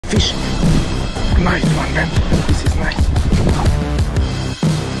fish. Nice one, man. This is nice.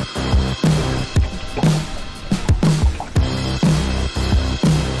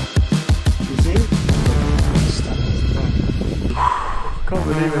 You see? Can't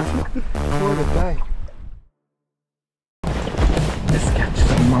believe it. What a day. Let's catch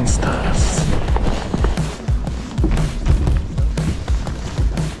some monsters.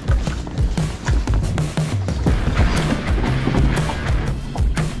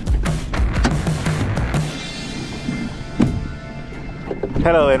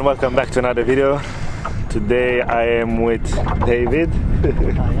 Hello and welcome back to another video. Today I am with David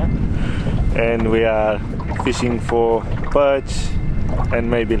and we are fishing for perch and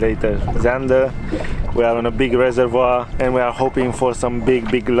maybe later zander. We are on a big reservoir and we are hoping for some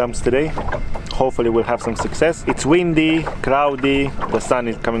big lumps today. Hopefully we'll have some success. It's windy, cloudy, the sun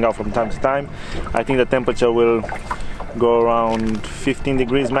is coming out from time to time. I think the temperature will go around 15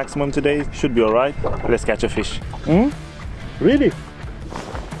 degrees maximum today. Should be alright. Let's catch a fish. Really?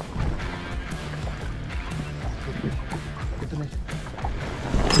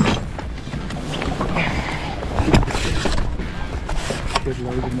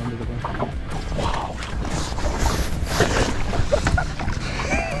 Wow.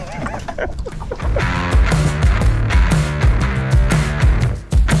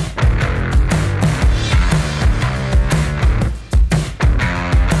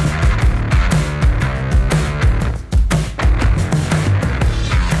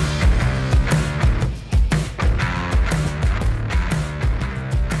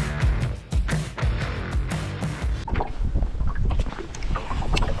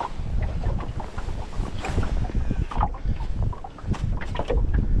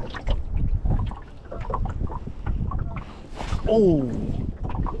 Oh,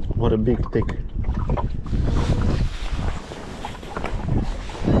 what a big stick.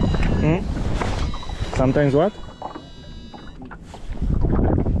 Sometimes what?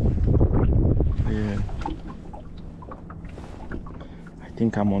 Yeah. I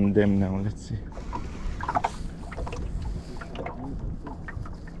think I'm on them now. Let's see.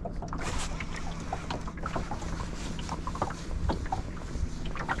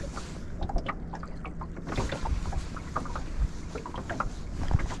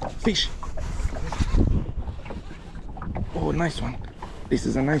 Fish. Oh, nice one. This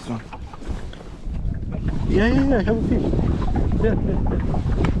is a nice one. Yeah, I have a fish. Yeah.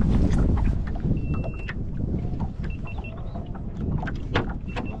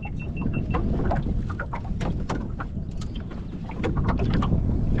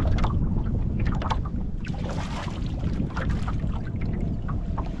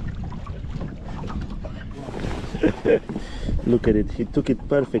 Look at it, he took it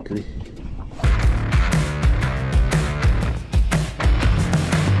perfectly.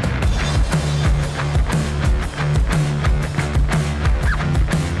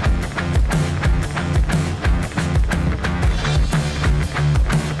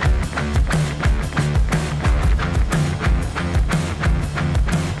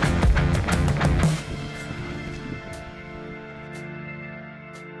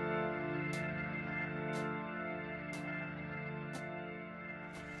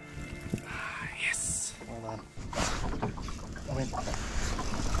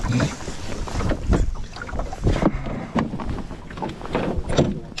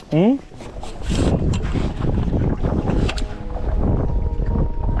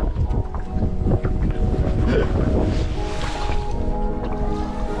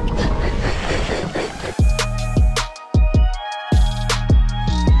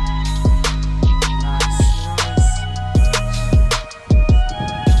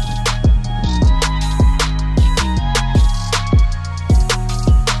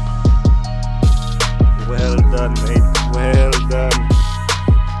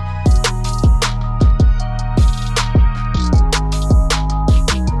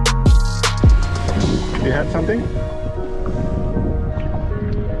 You had something?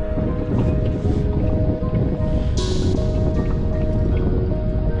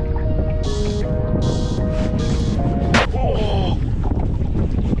 Oh!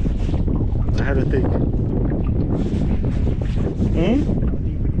 I had a take.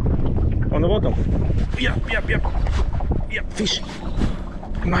 On the bottom. Yep, fish.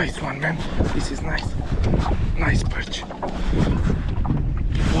 Nice one, man. This is nice. Nice perch.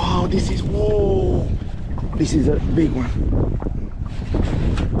 Wow, this is, whoa. This is a big one.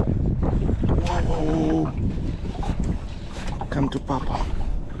 Whoa. Come to Papa.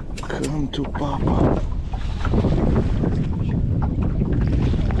 Come to Papa.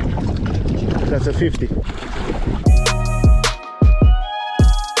 That's a 50.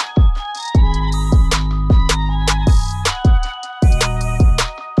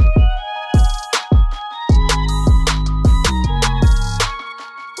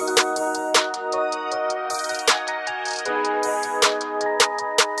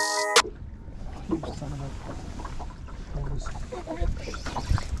 Son of a...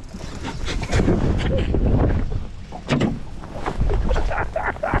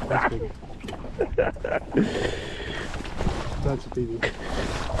 That's big. That's a baby.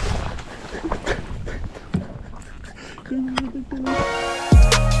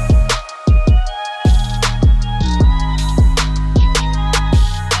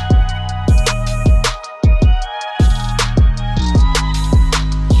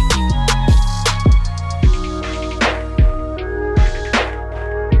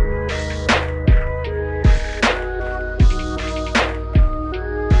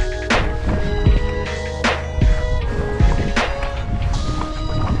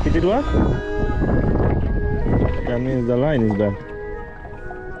 It did what? That means the line is bad.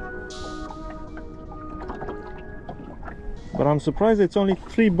 But I'm surprised it's only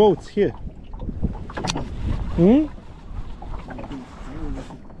 3 boats here. Hmm?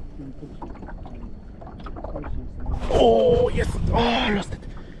 Oh yes! Oh, I lost it.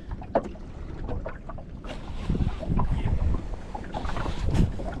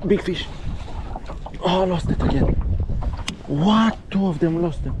 Big fish. Oh, I lost it again. What? 2 of them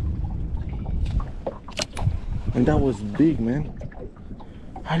lost them. And that was big, man.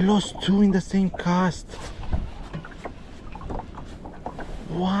 I lost 2 in the same cast.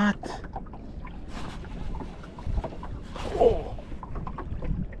 What? Oh.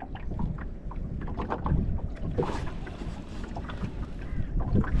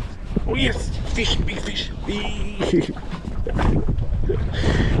 Oh yes, fish, big fish. Big.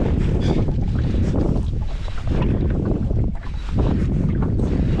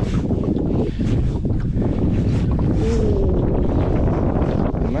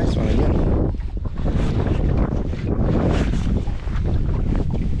 Nice one again.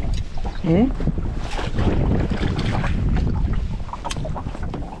 Hmm?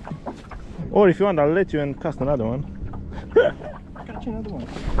 Or if you want, I'll let you and cast another one. Catch another one.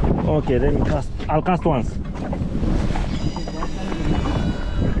 Okay, let me cast. I'll cast once.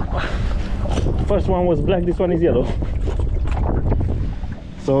 First one was black, this one is yellow.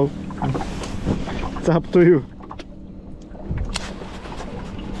 So it's up to you.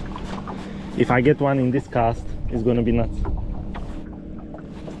 If I get one in this cast, it's gonna be nuts.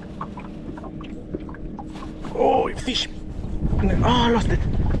 Oh, it fished me. Oh, I lost it.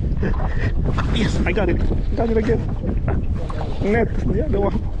 Yes, I got it. Got it again. Net, the other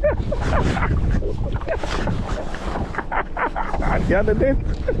one. The other net.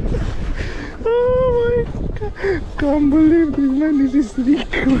 Oh my god. Can't believe this, man. This is the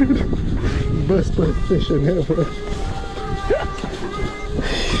best position ever.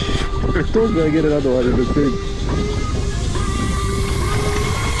 I told you I get another one in the same.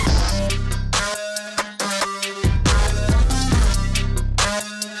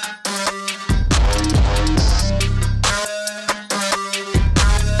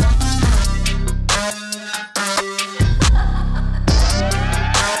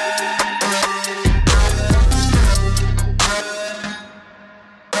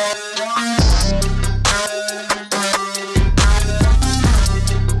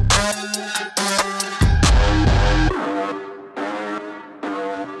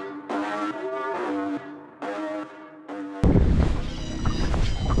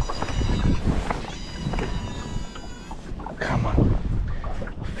 Come on.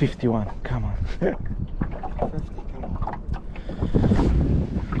 51, come on. 50, come on.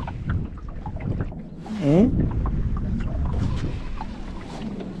 Hmm?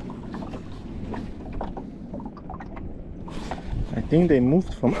 I think they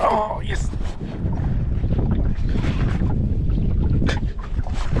moved from... Oh, yes!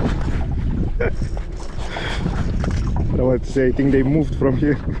 I don't want to say, I think they moved from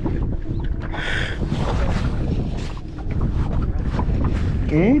here.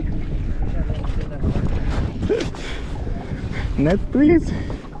 Hmm? Net, please,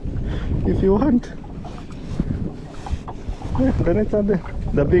 if you want. Yeah, the nets are there.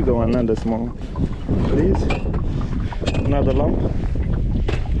 The bigger one, not the small one. Please. Another lump.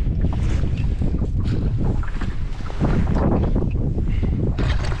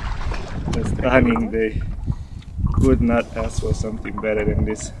 A stunning day. Could not ask for something better than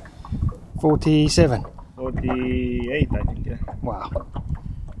this. 47. 48, I think, yeah. Wow.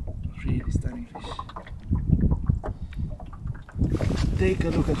 Really stunning fish. Take a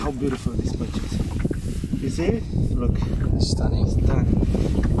look at how beautiful this perch is. You see it? Look. Stunning. Stunning.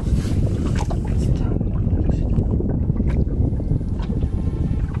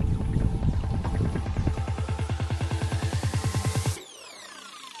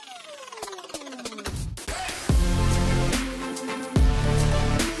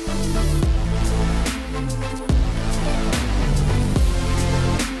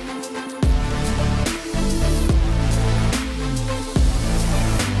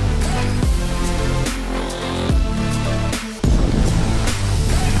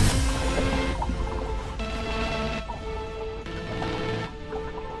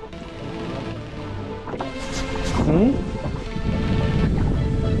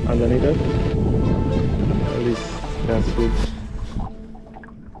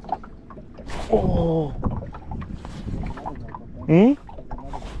 Oh. Hmm?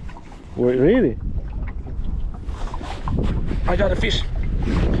 Wait, really? I got a fish.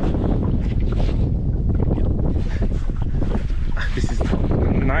 This is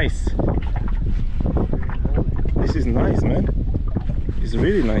nice. This is nice, man. It's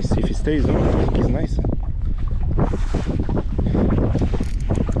really nice. If he stays on, I think he's nice.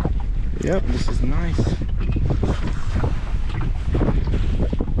 Yep, this is nice.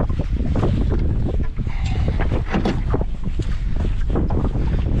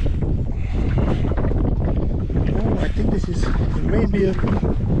 Oh, I think this is maybe a...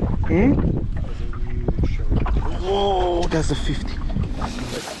 Hmm? Oh, that's a 50.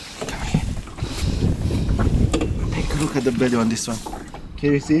 Take a look at the belly on this one.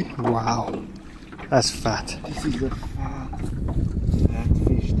 Can you see? Wow, that's fat. This is a fat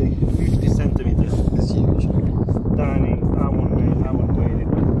fish. Take 50 centimeters. That's huge. Stunning. I won't weigh it.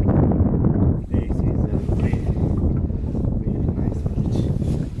 This is a really, really nice fish.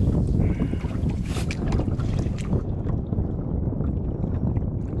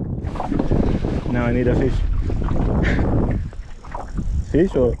 Now I need a fish.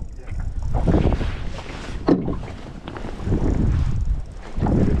 Fish or?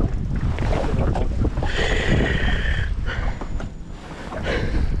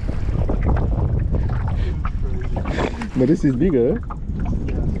 But this is bigger.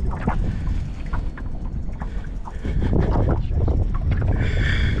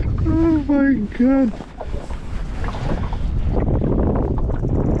 Oh my god.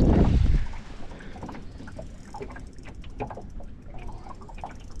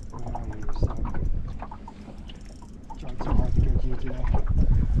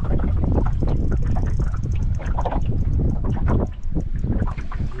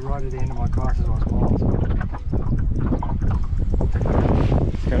 Right at the end of my cast as I was miles.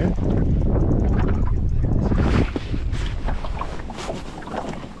 Okay.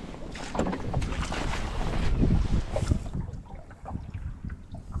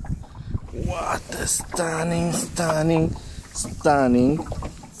 What a stunning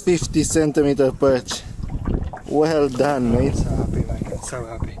 50 centimeter perch. Well done, mate. So happy, mate. So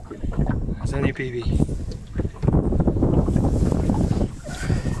happy. It's only PB.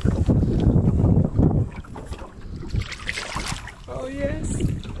 Oh yes.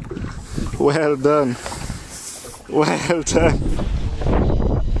 Well done. Well done.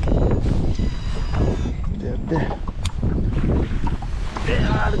 They're there. They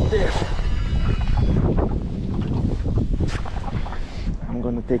are there. I'm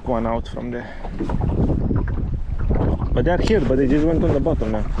gonna take one out from there. But they're here, but they just went on the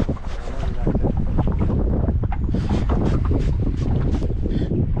bottom now.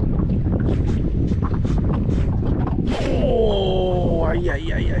 Oh, ay.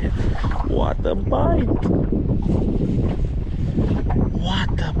 What a bite!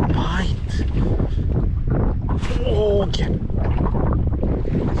 What a bite! Oh, okay.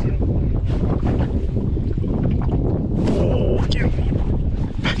 Oh, okay.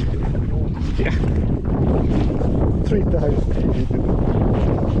 Yeah. 3 times.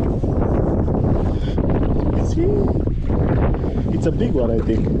 See? It's a big one, I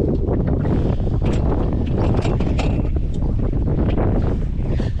think.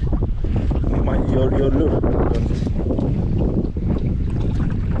 Your lure.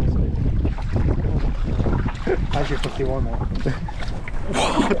 51, man.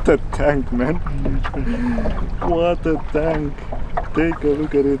 What a tank, man. What a tank. Take a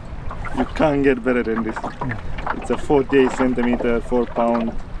look at it. You can't get better than this. It's a 48 centimeter, 4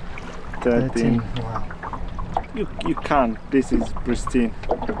 pound, 13. Wow. You can't. This is pristine.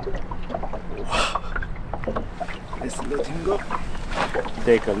 Wow. Let's let him go.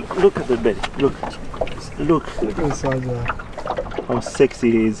 Take a look. Look at the belly. Look. Look at the size of that. How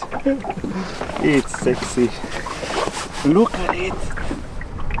sexy he is. It's sexy. Look at it.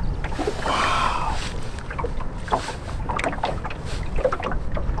 Wow.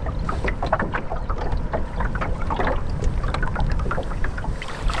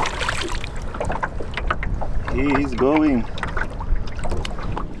 He is going.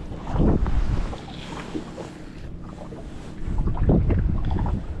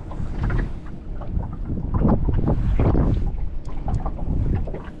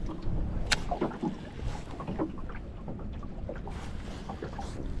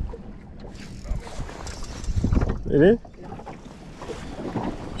 Really?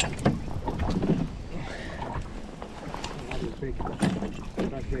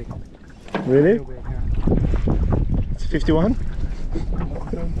 Really? It's 51? I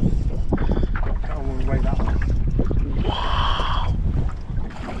want to weigh that one. Wow!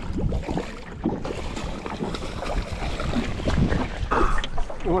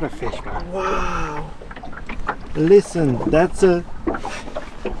 What a fish, man. Wow! Listen, that's a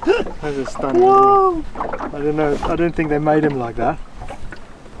stunning. Whoa! I don't know. I don't think they made him like that.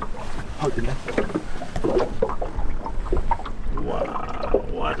 Wow!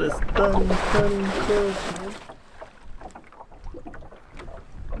 What a stunning perch, man.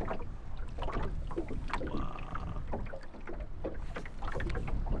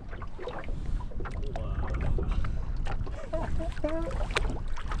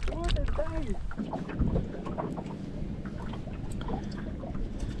 What a day!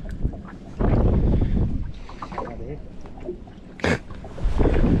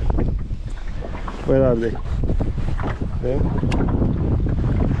 Where are they? There?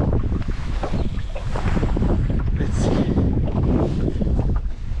 Let's see.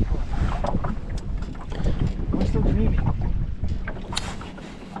 What's the movie?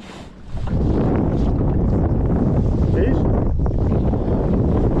 Fish?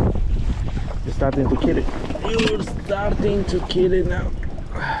 You're starting to kill it. You're starting to kill it now.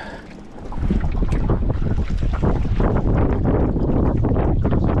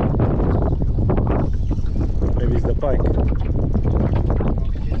 Maybe it's the pike.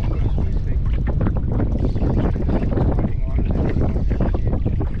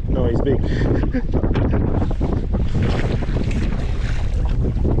 No, he's big.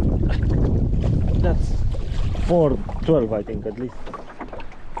 That's 412, I think, at least.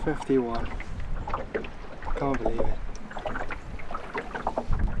 51. Can't believe it.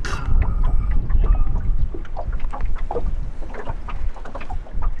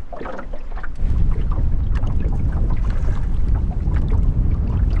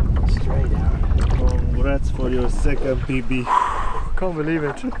 Straight out. Congrats for your second PB. Can't believe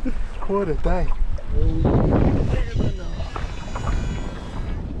it. What a day.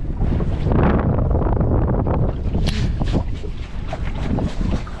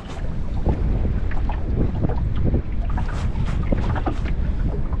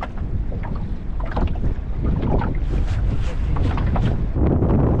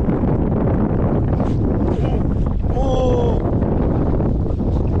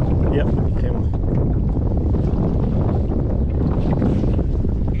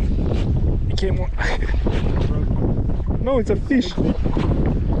 No, it's a fish. It's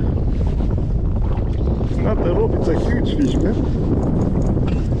not a rope, it's a huge fish, man.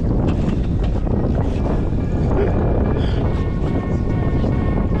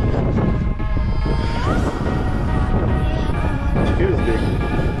 It feels big.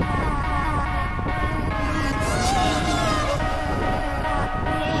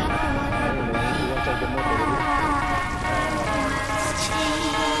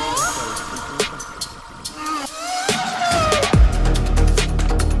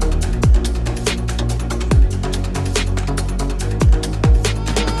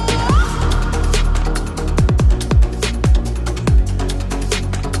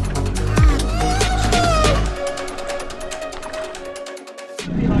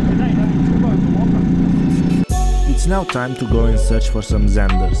 It's now time to go and search for some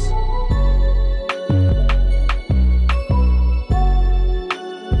Xanders.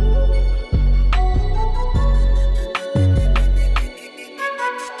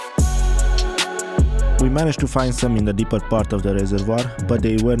 We managed to find some in the deeper part of the reservoir, but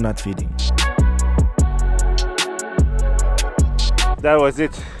they were not feeding. That was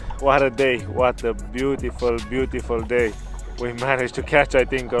it. What a day. What a beautiful, beautiful day. We managed to catch, I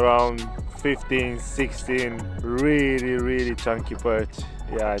think, around 15, 16 really chunky perch.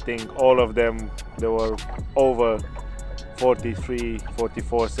 Yeah, I think all of them, they were over 43,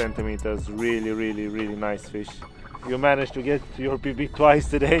 44 centimeters. Really nice fish. You managed to get your PB twice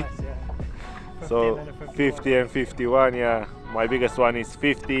today. Nice, yeah. So 50 and 51, yeah. My biggest one is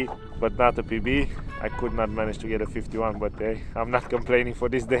 50, but not a PB. I could not manage to get a 51, but hey, I'm not complaining for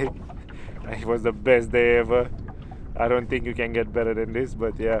this day. It was the best day ever. I don't think you can get better than this,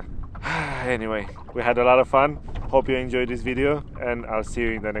 but yeah. Anyway, we had a lot of fun. Hope you enjoyed this video, and I'll see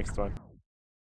you in the next one.